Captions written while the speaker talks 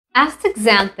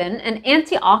Astaxanthin, an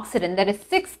antioxidant that is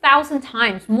 6,000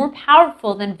 times more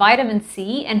powerful than vitamin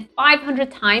C and 500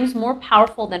 times more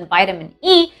powerful than vitamin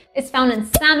E, is found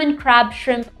in salmon, crab,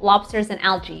 shrimp, lobsters, and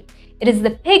algae. It is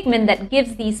the pigment that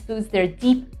gives these foods their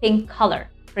deep pink color.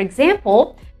 For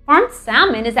example, farmed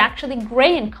salmon is actually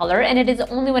gray in color, and it is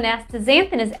only when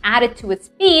astaxanthin is added to its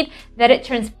feed that it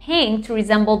turns pink to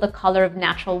resemble the color of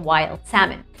natural wild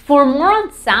salmon. For more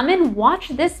on salmon, watch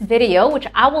this video, which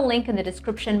I will link in the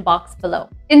description box below.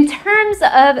 In terms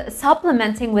of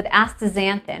supplementing with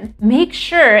astaxanthin, make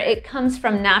sure it comes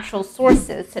from natural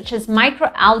sources such as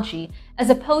microalgae as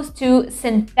opposed to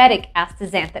synthetic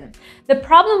astaxanthin. The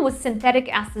problem with synthetic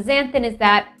astaxanthin is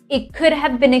that it could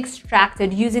have been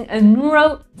extracted using a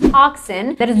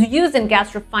neurotoxin that is used in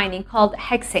gas refining called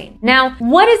hexane. Now,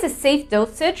 what is a safe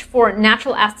dosage for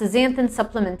natural astaxanthin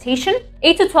supplementation?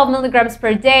 8 to 12 milligrams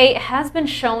per day has been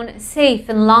shown safe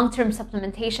in long-term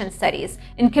supplementation studies.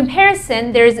 In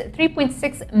comparison, there's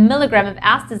 3.6 milligram of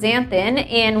astaxanthin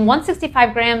in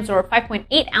 165 grams or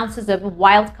 5.8 ounces of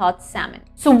wild-caught salmon.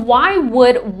 So why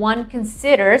would one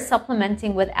consider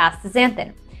supplementing with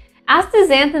astaxanthin?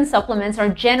 Astaxanthin supplements are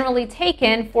generally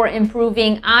taken for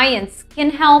improving eye and skin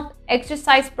health,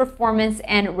 exercise performance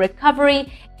and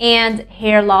recovery, and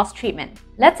hair loss treatment.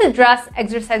 Let's address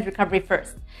exercise recovery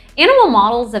first. Animal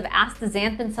models of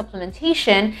astaxanthin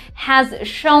supplementation has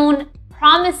shown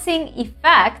promising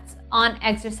effects on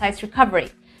exercise recovery.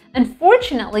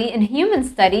 Unfortunately, in human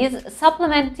studies,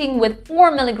 supplementing with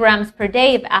 4 milligrams per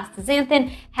day of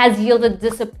astaxanthin has yielded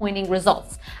disappointing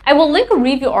results. I will link a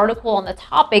review article on the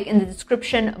topic in the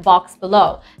description box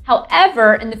below.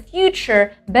 However, in the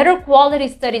future, better quality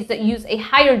studies that use a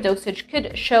higher dosage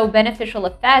could show beneficial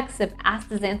effects of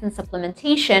astaxanthin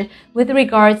supplementation with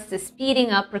regards to speeding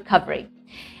up recovery.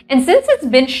 And since it's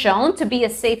been shown to be a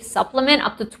safe supplement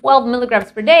up to 12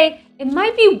 milligrams per day, it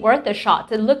might be worth a shot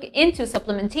to look into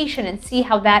supplementation and see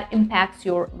how that impacts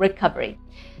your recovery.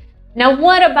 Now,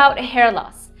 what about hair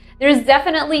loss? There's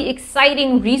definitely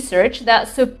exciting research that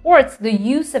supports the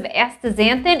use of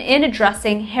astaxanthin in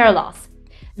addressing hair loss.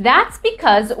 That's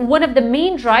because one of the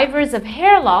main drivers of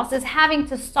hair loss is having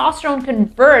testosterone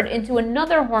convert into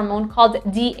another hormone called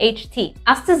DHT.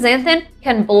 Astaxanthin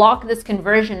can block this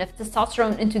conversion of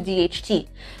testosterone into DHT.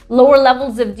 Lower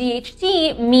levels of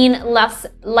DHT mean less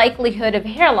likelihood of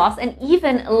hair loss and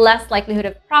even less likelihood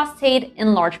of prostate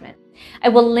enlargement. I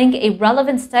will link a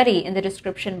relevant study in the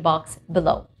description box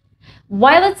below.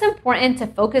 While it's important to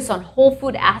focus on whole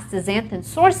food astaxanthin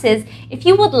sources, if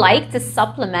you would like to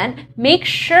supplement, make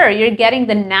sure you're getting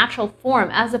the natural form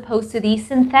as opposed to the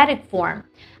synthetic form.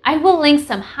 I will link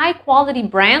some high quality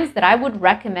brands that I would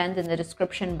recommend in the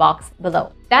description box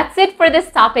below. That's it for this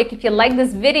topic. If you like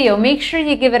this video, make sure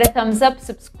you give it a thumbs up,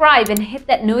 subscribe, and hit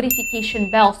that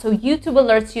notification bell so YouTube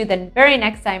alerts you the very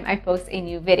next time I post a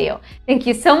new video. Thank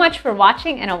you so much for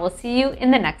watching, and I will see you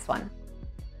in the next one.